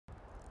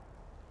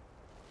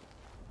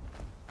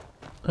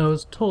I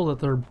was told that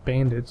there are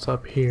bandits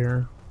up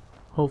here.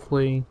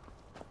 Hopefully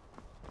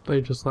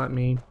they just let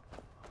me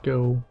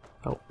go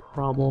without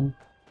problem.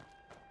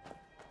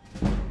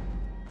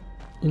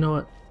 You know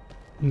what?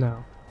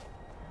 No.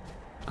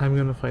 I'm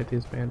gonna fight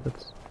these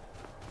bandits.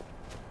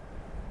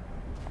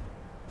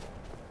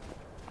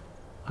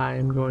 I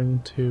am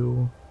going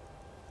to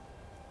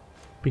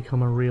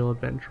become a real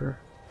adventurer.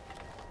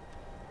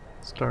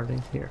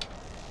 Starting here.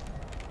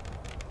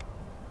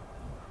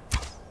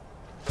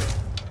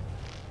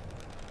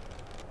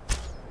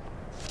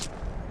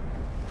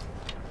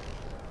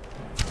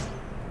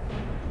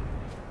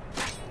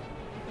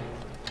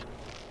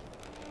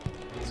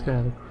 This guy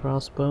had a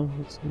crossbow.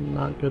 It's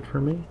not good for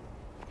me.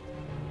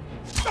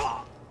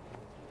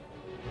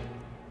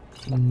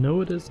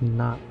 No, it is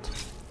not.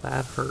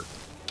 That hurt.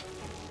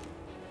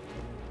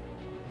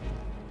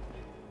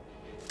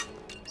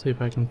 See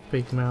if I can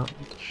fake him out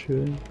with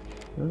shooting.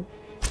 Oh.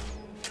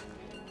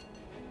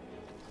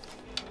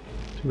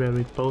 Too bad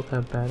we both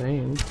have bad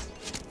aim.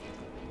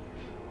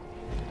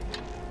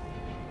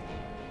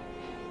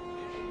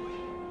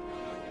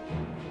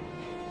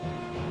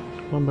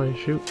 Come on, buddy,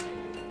 shoot.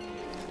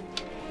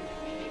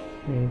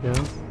 There you go.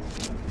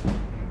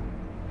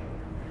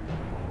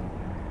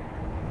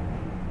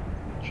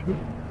 Shoot.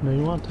 No,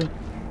 you want to.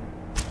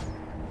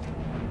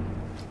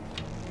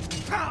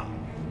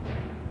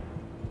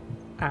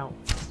 Ow.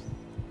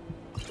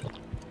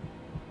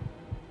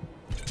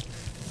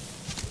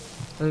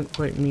 I didn't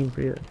quite mean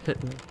for you to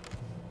hit me.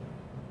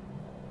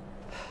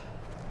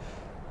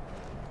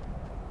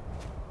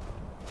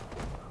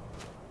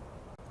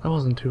 That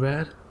wasn't too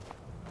bad.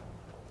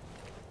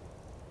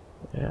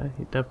 Yeah,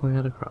 he definitely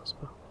had a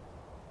crossbow.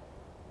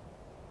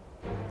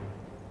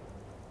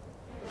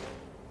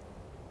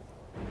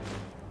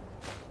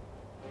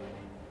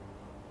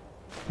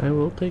 I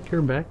will take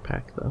your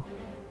backpack though.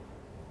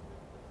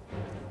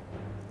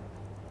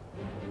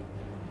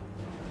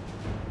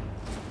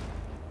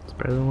 It's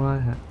better than what I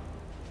had.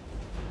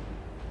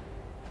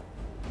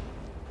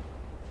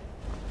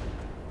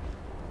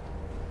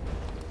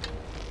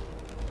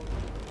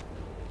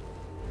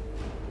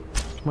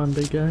 Come on,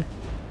 big guy.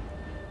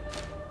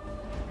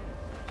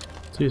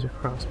 Let's use a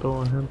crossbow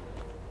on him.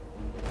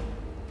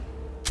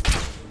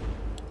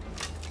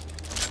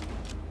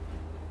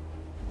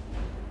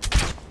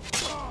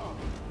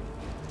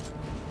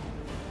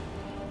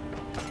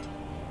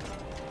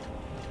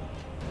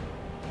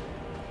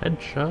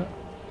 Headshot.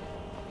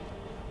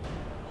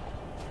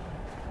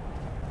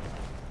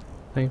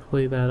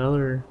 Thankfully that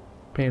other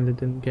bandit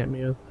didn't get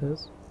me with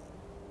his.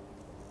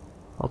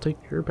 I'll take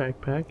your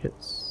backpack,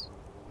 it's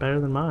better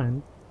than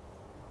mine.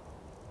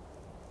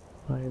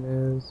 Mine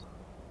is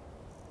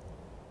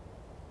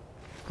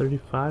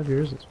 35,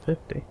 yours is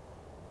 50.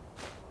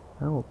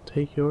 I will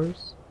take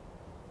yours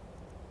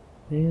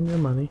and your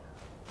money.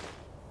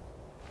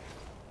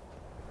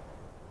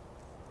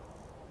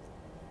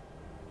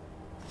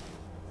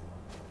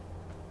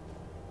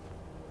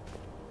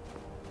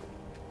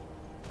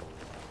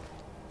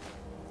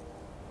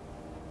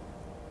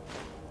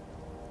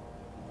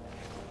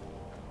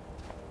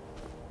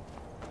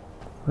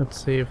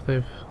 Let's see if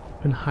they've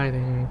been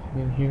hiding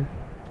anything in here.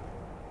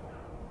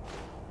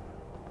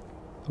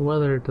 The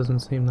weather doesn't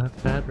seem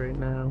that bad right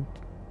now.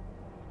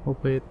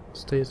 Hopefully it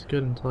stays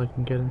good until I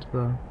can get into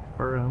the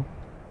burrow.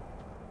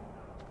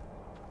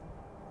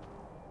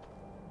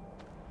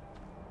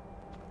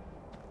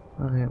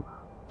 I am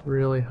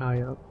really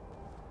high up.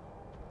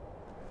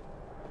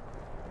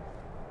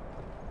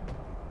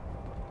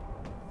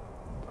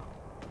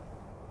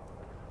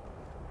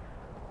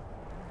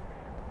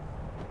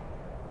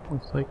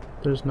 Looks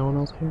like there's no one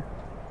else here.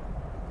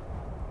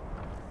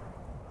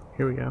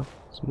 Here we go.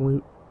 Some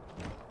loot.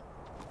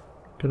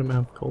 Good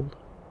amount of gold.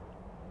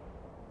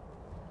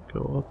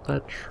 Go up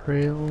that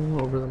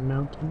trail over the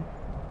mountain.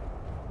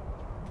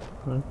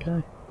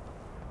 Okay.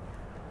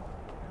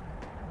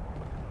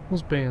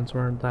 Those bands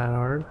weren't that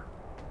hard.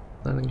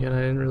 Then again, I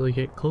didn't really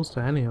get close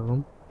to any of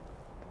them.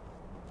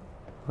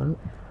 But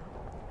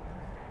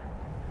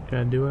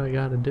gotta do what I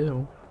gotta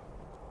do.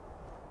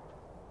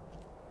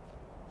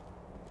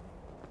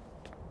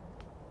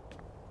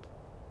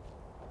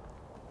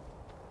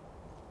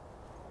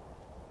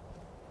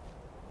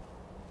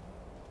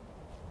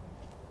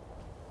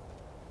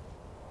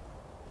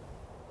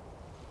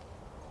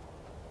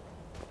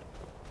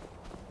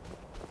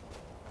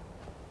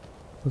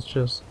 Let's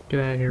just get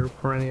out of here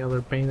before any other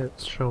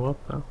bandits show up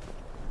though.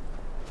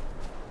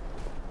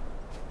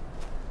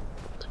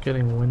 It's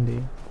getting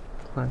windy.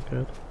 It's not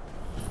good.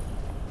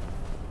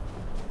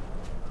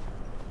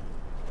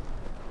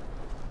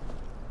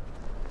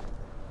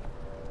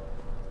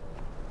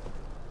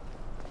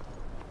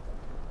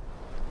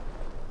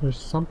 There's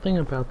something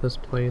about this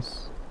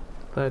place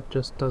that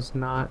just does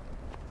not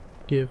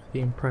give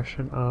the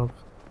impression of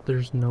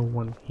there's no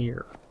one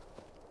here.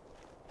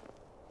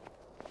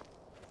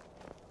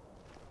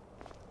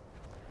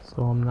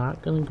 So I'm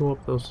not gonna go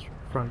up those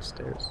front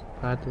stairs.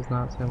 That does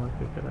not sound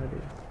like a good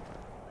idea.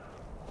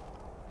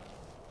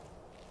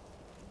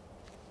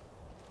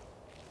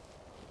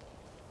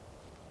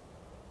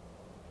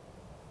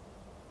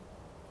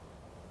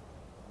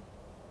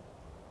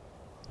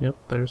 Yep,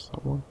 there's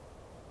someone.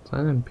 Is that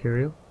an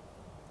Imperial?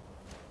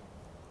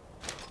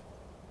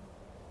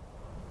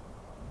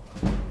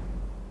 I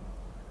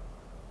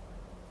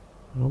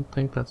don't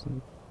think that's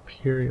an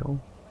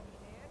Imperial.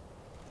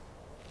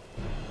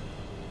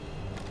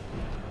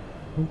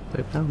 Oh,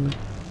 they found me.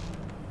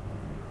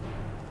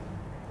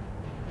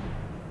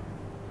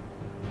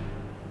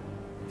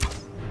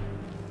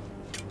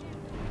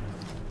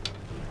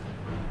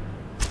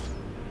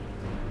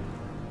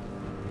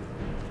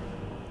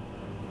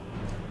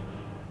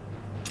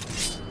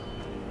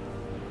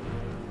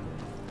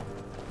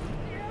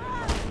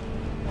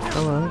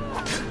 Hello.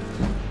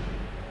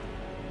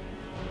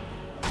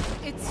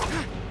 It's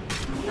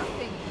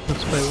nothing.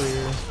 That's why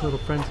your little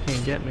friends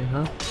can't get me,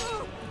 huh?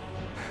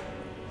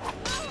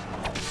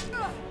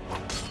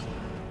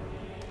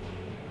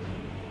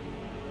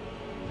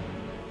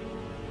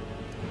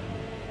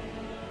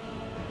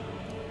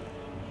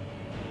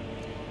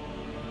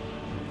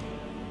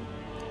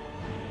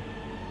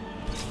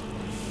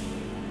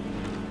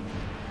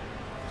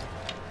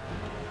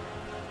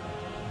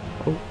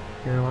 Oh,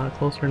 you're a lot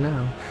closer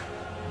now.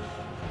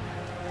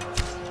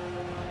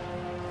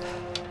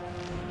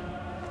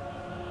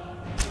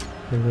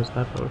 Here goes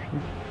that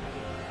potion.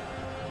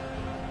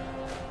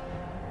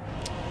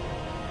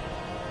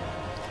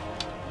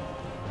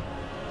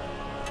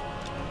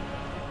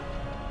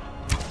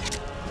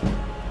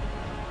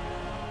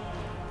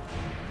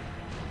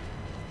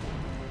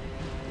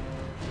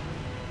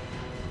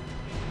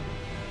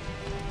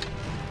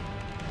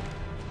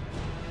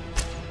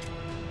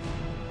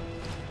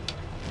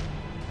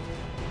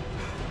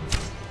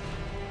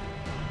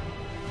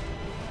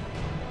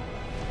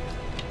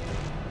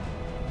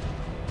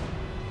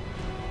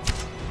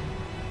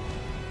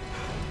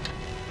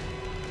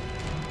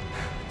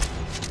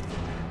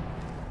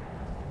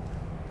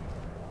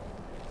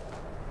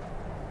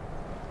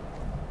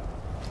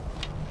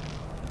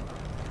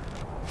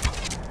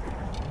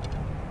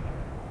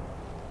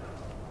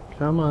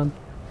 Come on.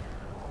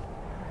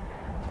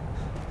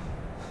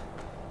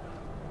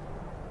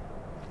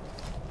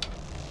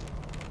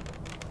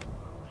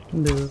 I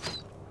can do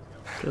this.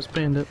 Just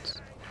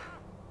bandits.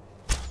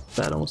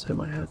 That almost hit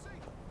my head.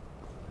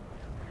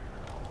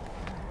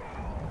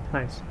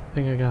 Nice. I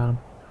think I got him.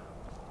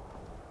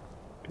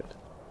 Good.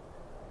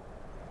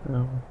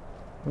 Now,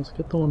 let's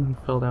get the one who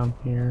fell down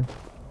here.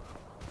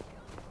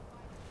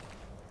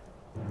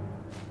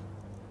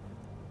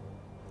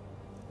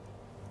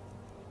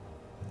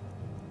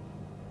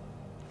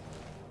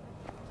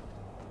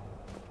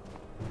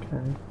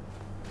 Okay.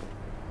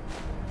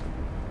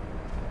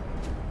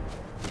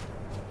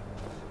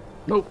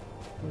 Nope!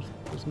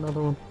 There's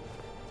another one.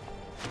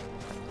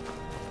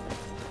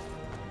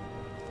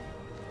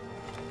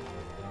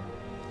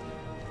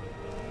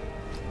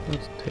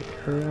 Let's take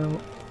her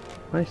out.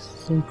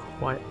 Nice and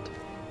quiet.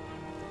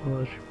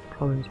 Although she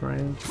probably is where I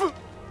am.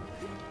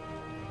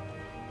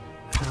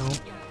 Ow.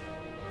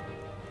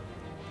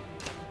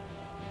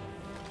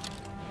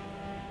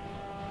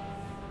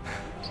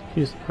 Let's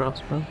use the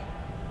crossbow.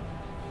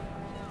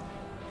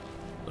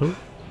 Oh.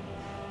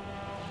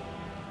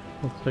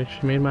 Looks like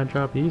she made my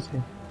job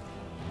easy.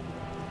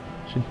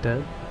 She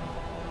dead?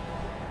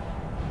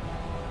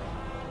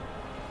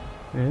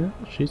 Yeah,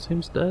 she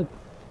seems dead.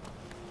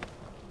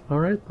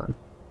 Alright then.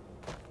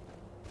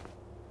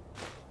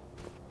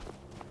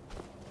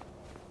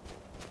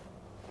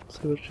 Let's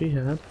see what she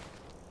had.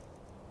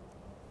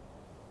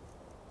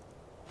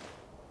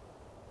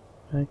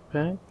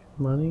 Backpack,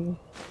 money,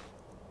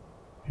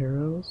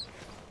 arrows,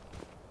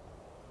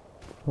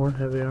 more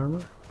heavy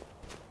armor.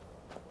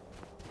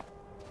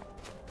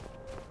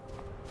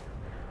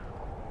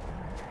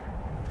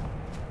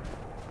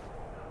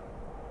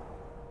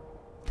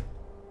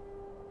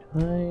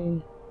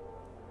 Can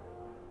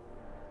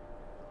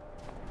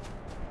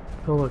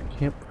I build a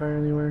campfire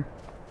anywhere?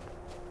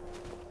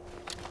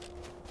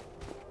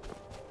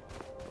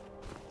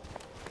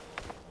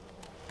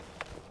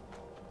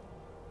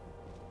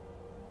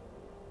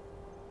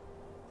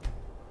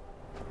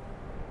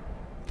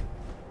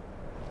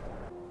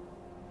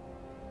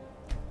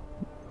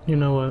 You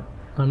know what?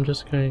 I'm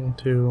just going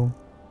to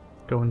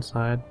go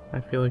inside. I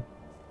feel like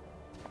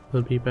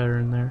it'll be better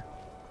in there.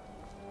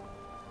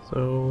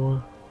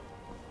 So,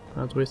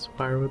 not to waste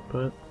firewood,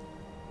 but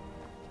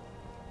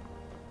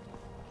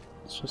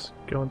let's just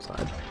go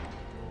inside.